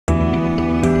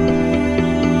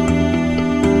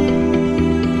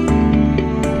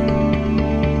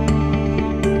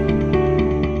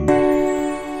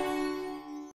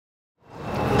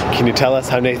you tell us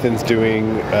how Nathan's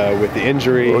doing with the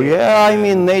injury? Oh, yeah, I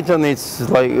mean, Nathan, it's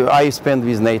like I spent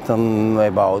with Nathan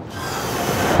about,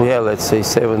 yeah, let's say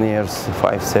 7 years,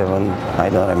 5, 7, I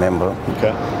don't remember.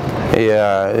 Okay.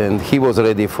 Yeah, and he was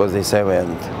ready for this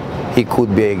event. He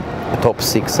could be a top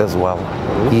 6 as well,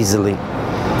 easily.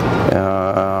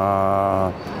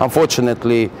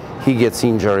 Unfortunately, he gets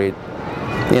injured.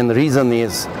 And the reason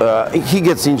is, he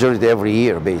gets injured every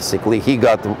year, basically. He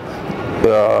got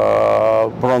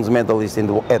bronze medalist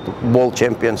at World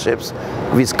Championships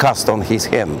with cast on his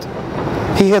hand.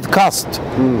 He had cast.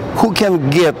 Who can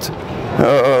get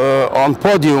on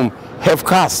podium have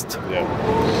cast? Yeah.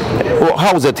 Well,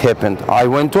 how that happened? I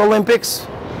went to Olympics.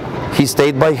 He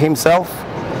stayed by himself.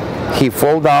 He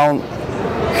fall down,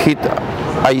 hit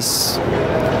ice,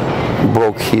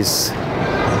 broke his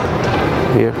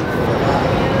here.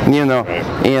 You know,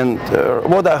 and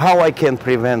how I can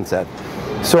prevent that?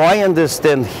 So I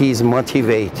understand he's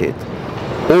motivated,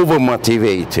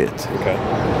 over-motivated. Okay.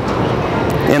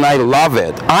 And I love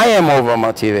it. I am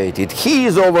over-motivated. He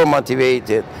is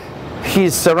over-motivated.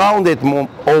 He's surrounded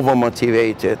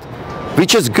over-motivated,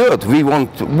 which is good. We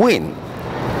want to win.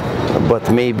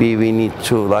 But maybe we need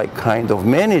to like kind of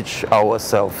manage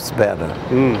ourselves better.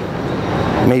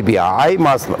 Maybe I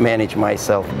must manage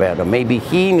myself better. Maybe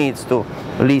he needs to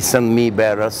listen me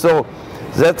better. So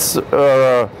that's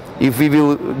if we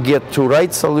will get to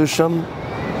right solution,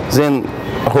 then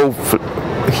hopefully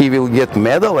he will get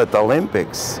medal at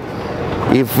Olympics.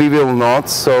 If we will not,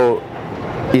 so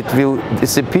it will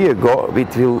disappear.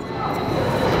 It will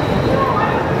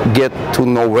get to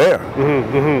nowhere.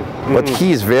 But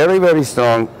he is very, very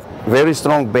strong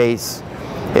base.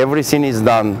 Everything is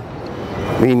done.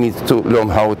 We need to learn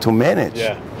how to manage.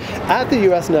 Yeah. At the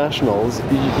U.S. Nationals,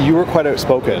 you were quite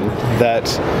outspoken that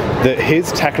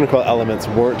his technical elements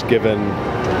weren't given,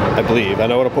 I believe, I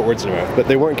don't want to put words in your mouth, but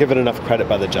they weren't given enough credit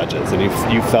by the judges, and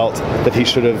you felt that he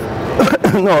should have...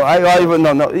 No,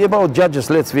 about judges,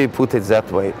 let's put it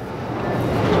that way.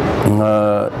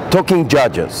 Talking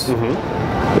judges,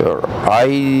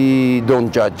 I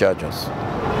don't judge judges.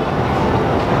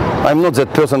 I'm not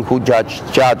that person who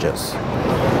judges.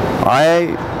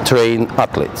 I train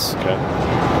athletes. Okay.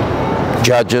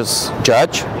 Judges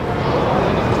judge.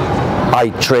 I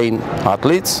train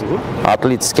athletes.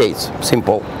 Athletes skates.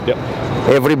 Simple. Yep.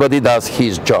 Everybody does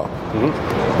his job.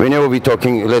 Whenever we're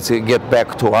talking, let's get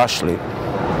back to Ashley.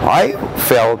 I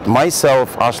felt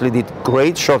myself, Ashley did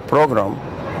great short program.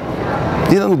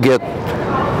 Didn't get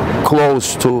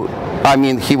close to, I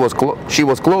mean, she was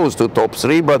close to top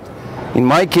 3, but in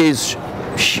my case,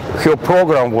 her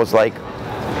program was like,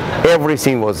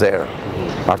 everything was there.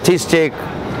 Artistic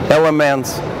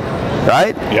elements,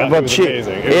 right? Yeah, but it was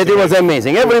amazing. It was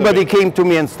amazing. Everybody came to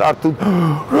me and started,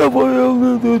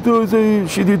 Rafael,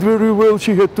 she did very well,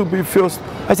 she had to be first.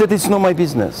 I said, it's not my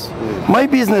business. My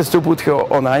business to put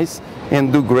her on ice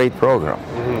and do great program.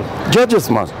 Judges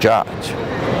must judge.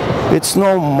 It's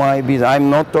not my business. I'm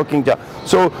not talking judge.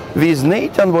 So with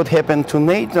Nathan, what happened to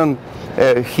Nathan,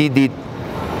 he did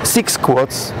 6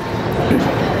 squats,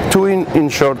 2 in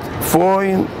short, 4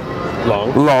 in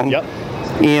long. Yep.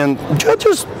 And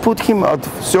judges put him at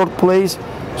 3rd place.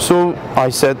 So I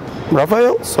said,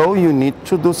 Rafael, so you need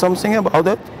to do something about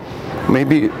it.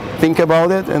 Maybe think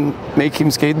about it and make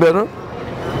him skate better.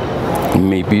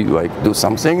 Maybe like do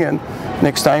something, and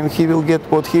next time he will get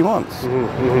what he wants.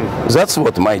 That's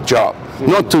what my job.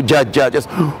 Not to judge judges.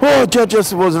 Oh,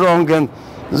 judges was wrong, and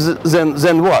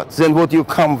then what? Then what you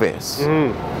come with?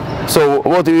 So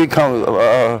what do you come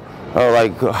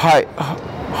like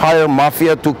hire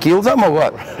mafia to kill them or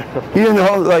what? You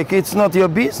know, like it's not your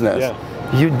business. Yeah.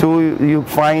 You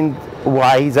find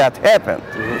why that happened.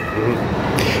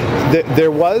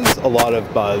 There was a lot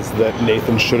of buzz that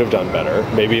Nathan should have done better.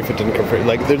 Maybe if it didn't come from,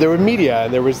 like there were media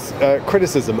and there was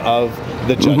criticism of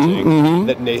the judging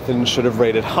that Nathan should have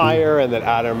rated higher and that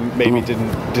Adam maybe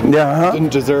didn't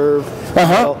deserve.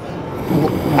 Well,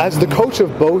 as the coach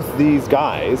of both these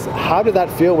guys, how did that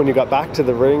feel when you got back to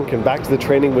the rink and back to the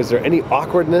training? Was there any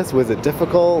awkwardness? Was it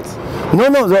difficult? No.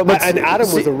 But and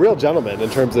Adam was a real gentleman in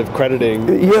terms of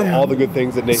crediting all the good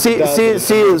things that Nathan does.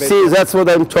 See, that's what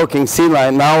I'm talking. See,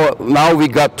 like now we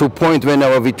got to point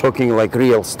whenever we're talking like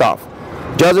real stuff.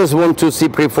 Judges want to see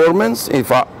performance,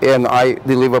 and I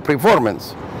deliver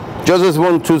performance. Judges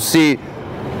want to see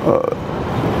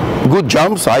good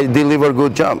jumps, I deliver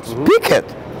good jumps. Pick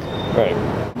it. Right.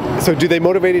 So do they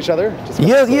motivate each other?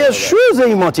 Yes, sure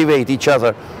they motivate each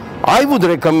other. I would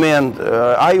recommend,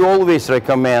 I always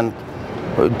recommend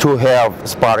to have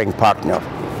sparring partner.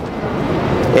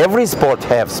 Every sport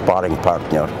has sparring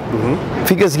partner.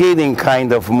 Figure skating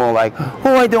kind of more like,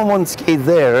 oh, I don't want to skate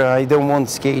there, I don't want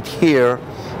to skate here,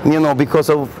 you know, because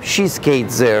of she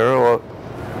skates there, or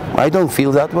I don't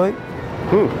feel that way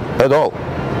at all.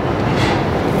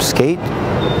 Skate.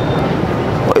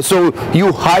 So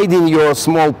you hide in your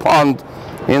small pond,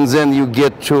 and then you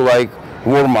get to like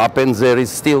warm up, and there is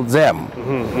still them.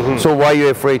 So why are you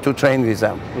afraid to train with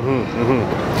them?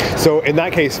 So in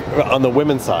that case, on the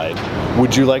women's side,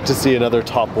 would you like to see another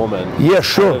top woman? Yeah,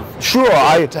 sure, sure.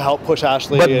 To help push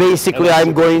Ashley. But basically,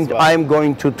 I'm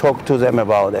going to talk to them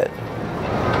about it.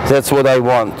 That's what I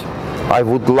want. I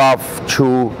would love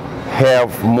to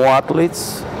have more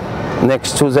athletes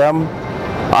next to them.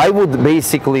 I would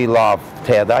basically love,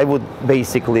 Ted, I would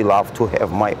basically love to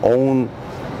have my own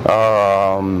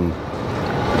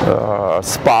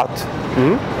spot,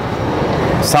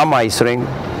 some ice ring,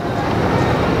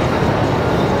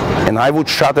 and I would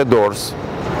shut the doors.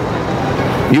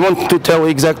 You want to tell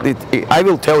exactly, I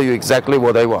will tell you exactly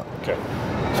what I want. Okay.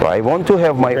 So I want to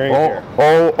have my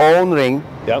own ring.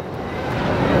 Yep.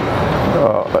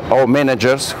 Or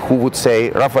managers who would say,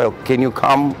 Rafael, can you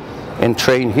come and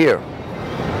train here?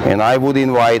 And I would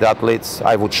invite athletes,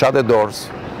 I would shut the doors,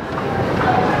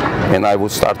 and I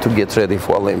would start to get ready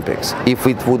for Olympics, if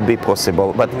it would be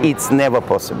possible, but it's never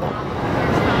possible.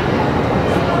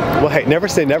 Well, hey, never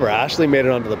say never. Ashley made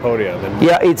it onto the podium. And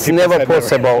yeah, it's never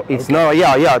possible. It's okay. no,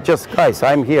 yeah, just guys,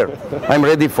 I'm here. I'm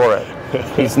ready for it.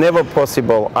 It's never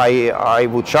possible. I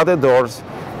would shut the doors.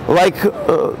 Like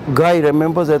guy,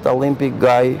 remember that Olympic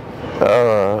guy,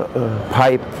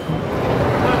 pipe,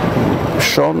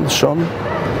 Sean?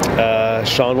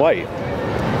 Shaun White.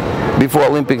 Before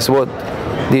Olympics, what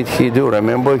did he do?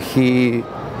 Remember, he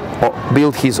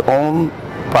built his own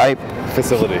pipe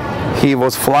facility. He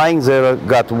was flying there,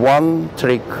 got one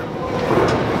trick,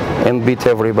 and beat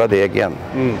everybody again.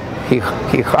 He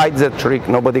hides that trick,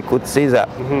 nobody could see that.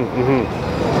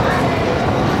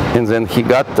 And then he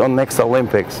got on next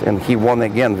Olympics, and he won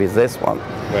again with this one.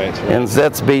 Right. And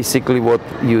that's basically what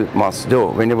you must do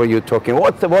whenever you're talking.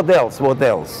 What else? What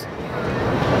else?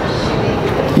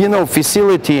 You know,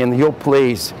 facility in your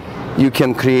place, you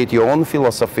can create your own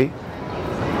philosophy.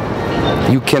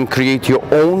 You can create your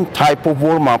own type of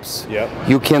warm-ups. Yep.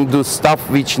 You can do stuff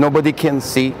which nobody can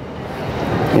see.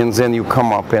 And then you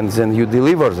come up and then you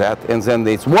deliver that. And then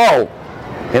it's wow.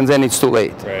 And then it's too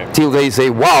late. Right. Till they say,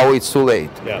 wow, it's too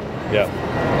late. Yeah.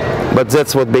 But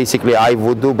that's what basically I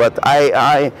would do. But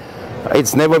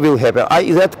it's never will happen.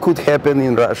 That could happen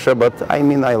in Russia, but I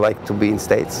mean, I like to be in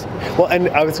States. Well, and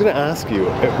I was going to ask you,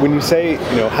 when you say,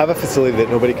 you know, have a facility that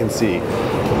nobody can see,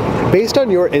 based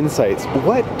on your insights,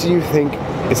 what do you think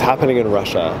is happening in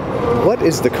Russia? What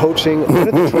is the coaching, what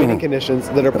are the training conditions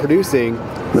that are producing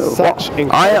such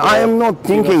incredible... I am not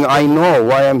thinking, I know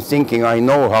why I'm thinking, I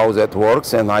know how that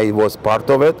works, and I was part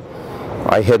of it.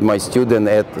 I had my student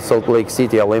at the Salt Lake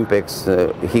City Olympics,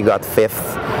 he got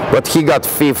 5th, but he got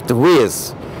 5th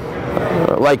with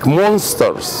like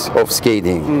monsters of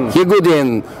skating. He got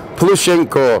in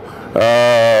Plushenko,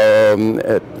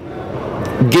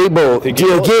 Gable,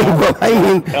 I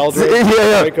mean,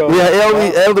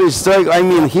 Eldridge Strike. I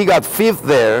mean, he got 5th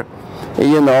there,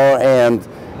 you know, and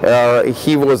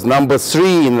he was number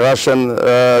 3 in Russian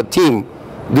team.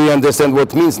 Do you understand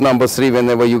what means number 3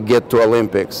 whenever you get to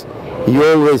Olympics? You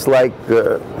always like...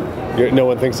 no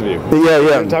one thinks of you. Yeah.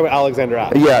 You're talking about Alexander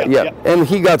Ash. Yeah. And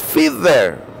he got 5th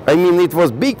there. I mean, it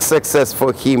was big success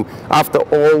for him. After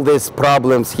all these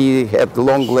problems, he had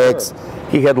long legs.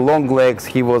 He had long legs.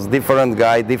 He was different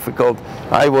guy, difficult.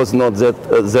 I was not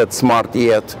that smart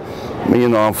yet, you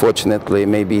know. Unfortunately,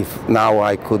 maybe now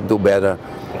I could do better.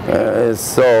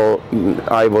 So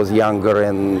I was younger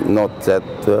and not that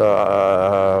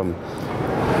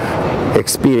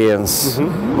experienced.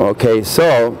 Okay,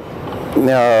 so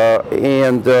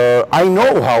I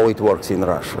know how it works in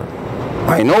Russia.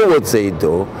 I know what they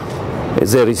do.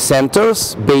 There is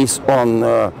centers based on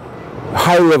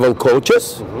high-level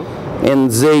coaches,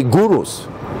 and they gurus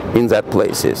in that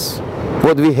places.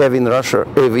 What we have in Russia,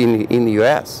 in the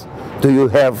US, do you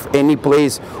have any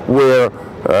place where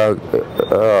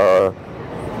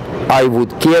I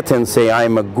would get and say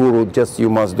I'm a guru, just you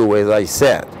must do as I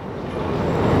said?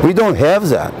 We don't have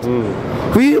that.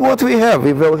 What we have,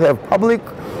 we will have public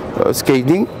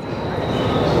skating,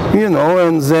 you know,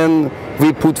 and then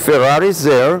we put Ferraris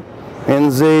there,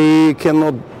 and they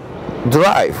cannot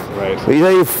drive. Right.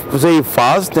 They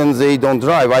fast and they don't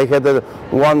drive. I had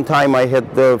one time, I had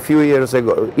a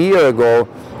year ago,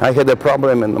 I had a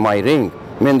problem in my ring.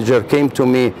 Manager came to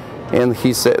me and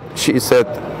she said,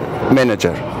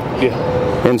 manager.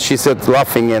 Yeah. And she said,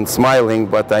 laughing and smiling,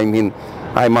 but I mean,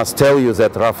 I must tell you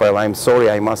that, Rafael, I'm sorry,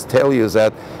 I must tell you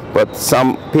that, but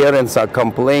some parents are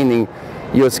complaining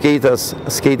your skaters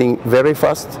skating very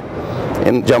fast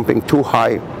and jumping too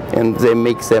high, and they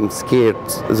make them scared.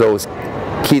 Those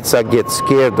kids are get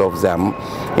scared of them.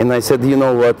 And I said, you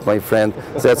know what, my friend,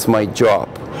 that's my job.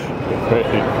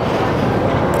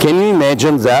 Can you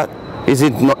imagine that? Is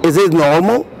it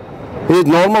normal? Is it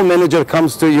normal? Manager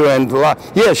comes to you and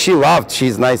yeah, she laughed.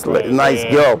 She's nice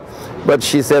girl, but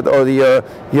she said, "Oh,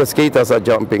 your skaters are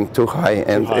jumping too high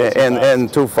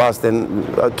and too fast, and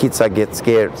kids are get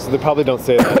scared." So they probably don't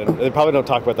say that. They probably don't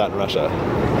talk about that in Russia.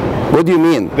 What do you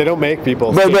mean? They don't make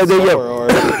people skate slower.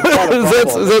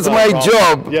 That's my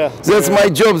job. Yeah. That's my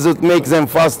job that makes them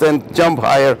fast and jump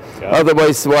higher. Yeah.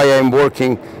 Otherwise, why I'm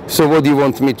working? So what do you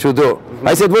want me to do?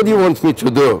 I said, what do you want me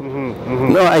to do?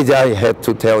 No, I had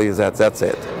to tell you that. That's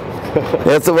it.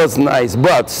 That was nice,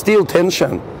 but still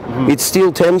tension. It's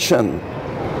still tension.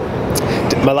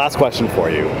 My last question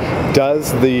for you.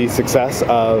 Does the success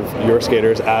of your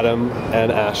skaters, Adam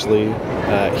and Ashley,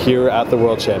 here at the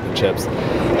World Championships,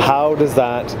 how does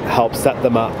that help set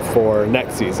them up for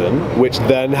next season, which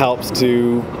then helps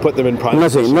to put them in prime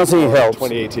position nothing for helps.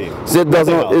 2018?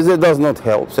 It does not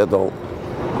help at all.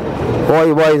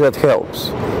 Why that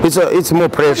helps? It's more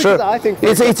pressure. I think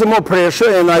it's more pressure,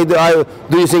 and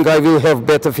do you think I will have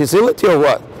better facility or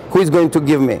what? Who is going to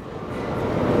give me?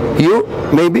 You?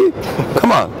 Maybe?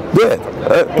 Come on, do it,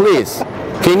 please.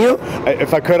 Can you?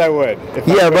 If I could, I would.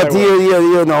 But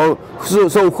you know,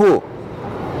 so who?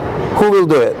 Who will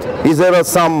do it? Is there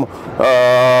some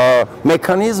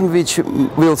mechanism which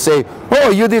will say, "Oh,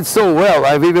 you did so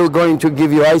well. We will going to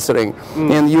give you ice ring,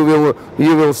 and you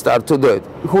will start to do it."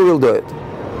 Who will do it?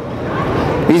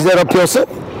 Is there a person?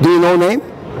 Do you know name?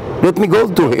 Let me go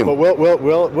to him. But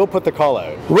we'll put the call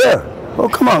out. Where? Oh,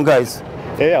 come on, guys.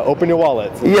 Yeah. Open your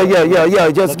wallets. Yeah.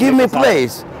 Just give me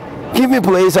place. Give me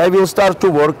place. I will start to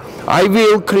work. I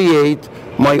will create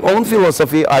my own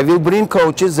philosophy. I will bring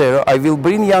coaches there. I will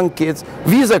bring young kids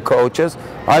with the coaches.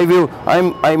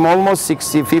 I'm almost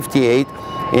 58.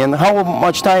 And how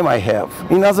much time I have?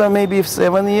 Another maybe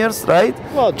 7 years, right?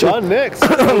 Well, John Nix.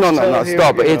 No,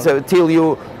 stop. It's till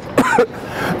you.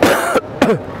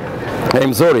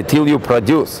 I'm sorry, till you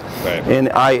produce. Right. And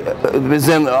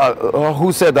then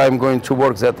who said I'm going to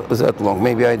work that long?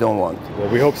 Maybe I don't want. Well,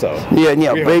 we hope so.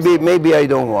 Yeah. Maybe I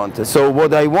don't want. So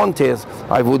what I want is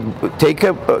I would take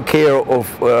care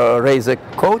of raise the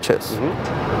coaches.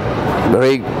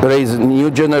 Raise a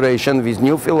new generation with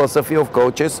new philosophy of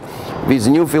coaches, with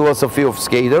new philosophy of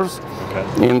skaters,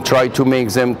 and try to make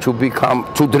them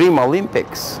to dream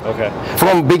Olympics.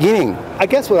 From beginning. I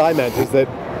guess what I meant is that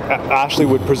Ashley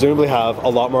would presumably have a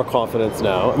lot more confidence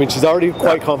now. I mean, she's already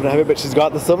quite confident of it, but she's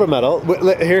got the silver medal.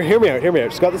 Hear me out.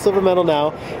 She's got the silver medal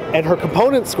now, and her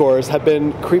component scores have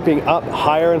been creeping up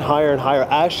higher and higher and higher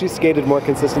as she skated more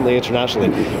consistently internationally,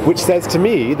 which says to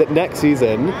me that next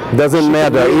season doesn't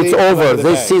matter. It's over.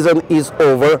 This season is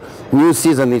over. New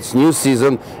season. It's new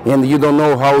season, and you don't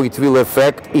know how it will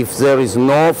affect if there is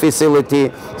no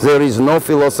facility, there is no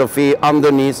philosophy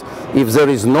underneath, if there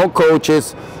is no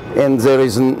coaches, and there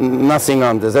is nothing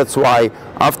under. That's why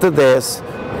after this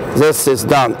is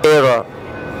done. Era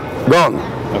gone.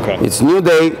 It's new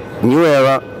day, new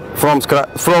era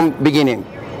from beginning.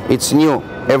 It's new.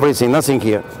 Everything. Nothing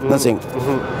here. Nothing.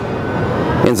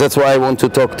 And that's why I want to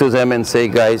talk to them and say,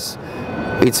 guys,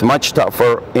 it's much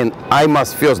tougher, and I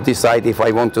must first decide if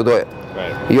I want to do it.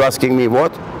 You asking me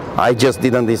what? I just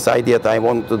didn't decide yet I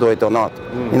want to do it or not.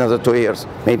 In another 2 years,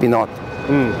 maybe not.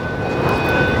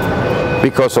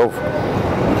 Because of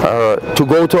to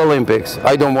go to Olympics,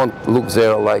 I don't want to look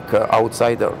there like an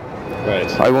outsider.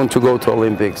 I want to go to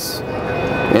Olympics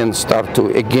and start to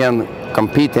again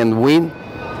compete and win,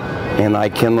 and I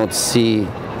cannot see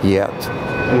yet.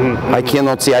 I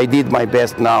cannot see. I did my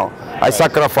best now. I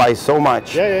sacrificed so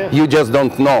much. You just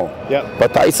don't know.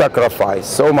 But I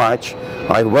sacrificed so much.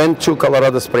 I went to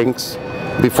Colorado Springs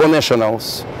before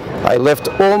nationals. I left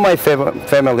all my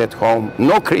family at home.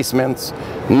 No Christmas,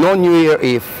 no New Year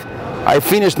Eve. I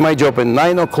finished my job at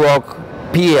 9:00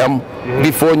 p.m.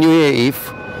 before New Year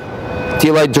Eve.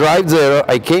 Till I drive there,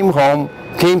 I came home,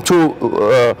 came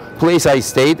to place I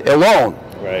stayed alone,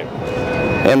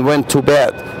 and went to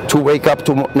bed to wake up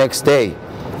to next day.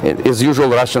 As usual,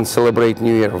 Russians celebrate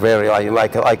New Year very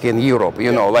like in Europe,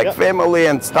 you know, like family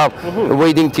and stuff.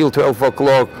 Waiting till 12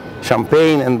 o'clock.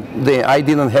 Champagne, and I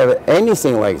didn't have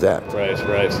anything like that.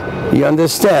 You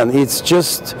understand? It's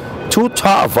just too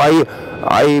tough.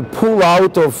 I pull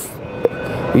out of,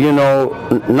 you know,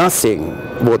 nothing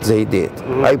what they did.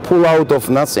 I pull out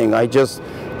of nothing. I just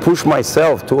push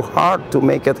myself too hard to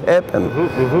make it happen,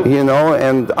 you know,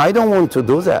 and I don't want to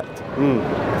do that.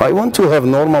 I want to have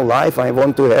normal life. I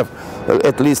want to have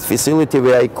at least facility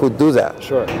where I could do that.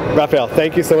 Sure. Rafael,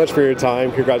 thank you so much for your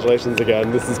time. Congratulations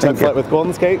again. This is Chen Flett with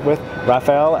Golden Skate with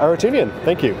Rafael Arutyunyan.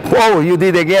 Thank you. Whoa, you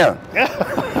did again.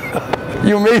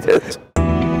 You made it.